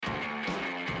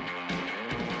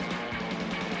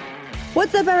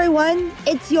What's up, everyone?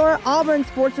 It's your Auburn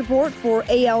Sports Report for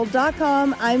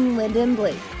AL.com. I'm Lyndon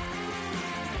Blake.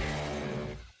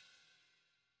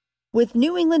 With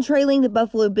New England trailing the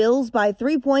Buffalo Bills by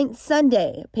 3 points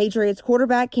Sunday, Patriots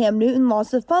quarterback Cam Newton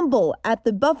lost a fumble at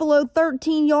the Buffalo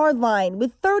 13-yard line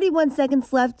with 31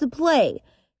 seconds left to play,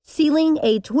 sealing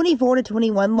a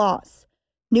 24-21 loss.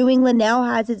 New England now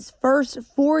has its first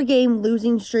 4-game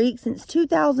losing streak since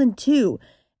 2002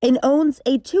 and owns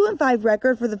a 2-5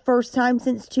 record for the first time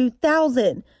since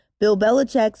 2000, Bill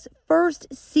Belichick's first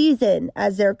season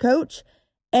as their coach,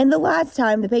 and the last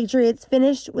time the Patriots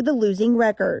finished with a losing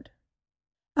record.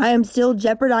 I am still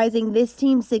jeopardizing this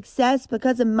team's success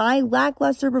because of my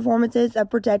lackluster performances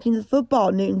of protecting the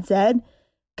football, Newton said.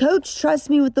 Coach trusts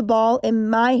me with the ball in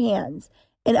my hands,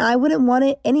 and I wouldn't want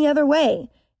it any other way,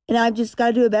 and I've just got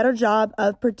to do a better job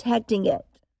of protecting it.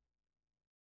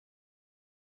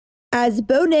 As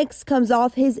Bo Nix comes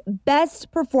off his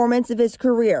best performance of his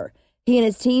career, he and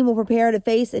his team will prepare to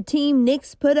face a team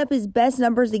Nix put up his best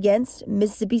numbers against,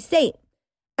 Mississippi State.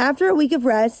 After a week of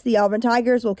rest, the Auburn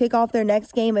Tigers will kick off their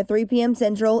next game at 3 p.m.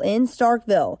 Central in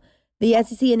Starkville. The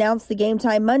SEC announced the game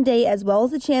time Monday as well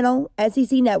as the channel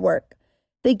SEC Network.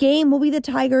 The game will be the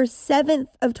Tigers' 7th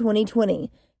of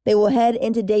 2020. They will head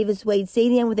into Davis-Wade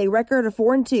Stadium with a record of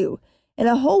 4-2 and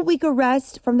a whole week of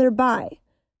rest from their bye.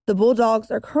 The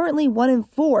Bulldogs are currently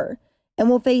 1-4 and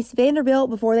will face Vanderbilt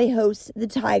before they host the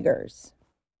Tigers.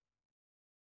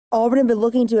 Auburn had been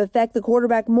looking to affect the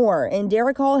quarterback more, and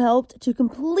Derek Hall helped to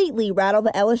completely rattle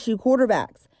the LSU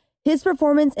quarterbacks. His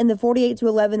performance in the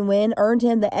 48-11 win earned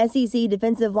him the SEC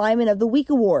Defensive Lineman of the Week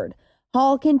award.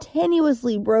 Hall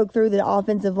continuously broke through the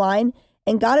offensive line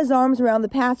and got his arms around the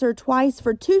passer twice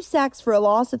for 2 sacks for a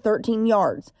loss of 13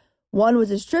 yards. One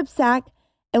was a strip sack,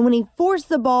 and when he forced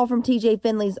the ball from T.J.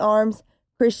 Finley's arms,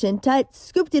 Christian Tutt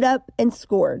scooped it up and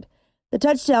scored. The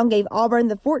touchdown gave Auburn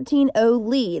the 14-0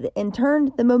 lead and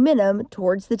turned the momentum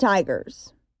towards the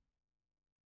Tigers.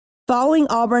 Following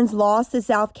Auburn's loss to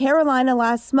South Carolina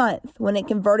last month, when it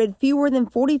converted fewer than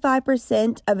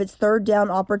 45% of its third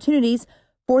down opportunities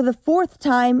for the 4th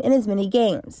time in as many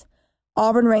games,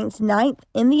 Auburn ranks 9th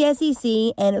in the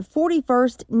SEC and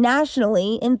 41st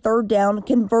nationally in third down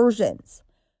conversions.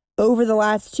 Over the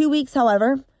last 2 weeks,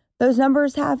 however, those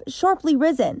numbers have sharply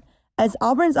risen as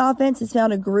Auburn's offense has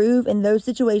found a groove in those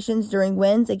situations during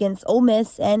wins against Ole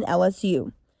Miss and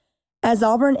LSU. As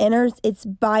Auburn enters its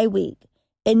bye week,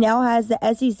 it now has the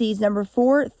SEC's number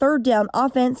 4 third down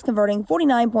offense, converting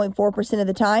 49.4% of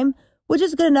the time, which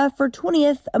is good enough for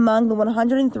 20th among the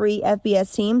 103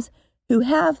 FBS teams who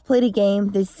have played a game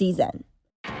this season.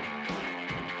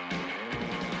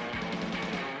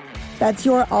 That's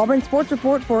your Auburn Sports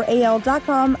Report for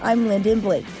AL.com. I'm Lyndon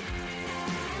Blake.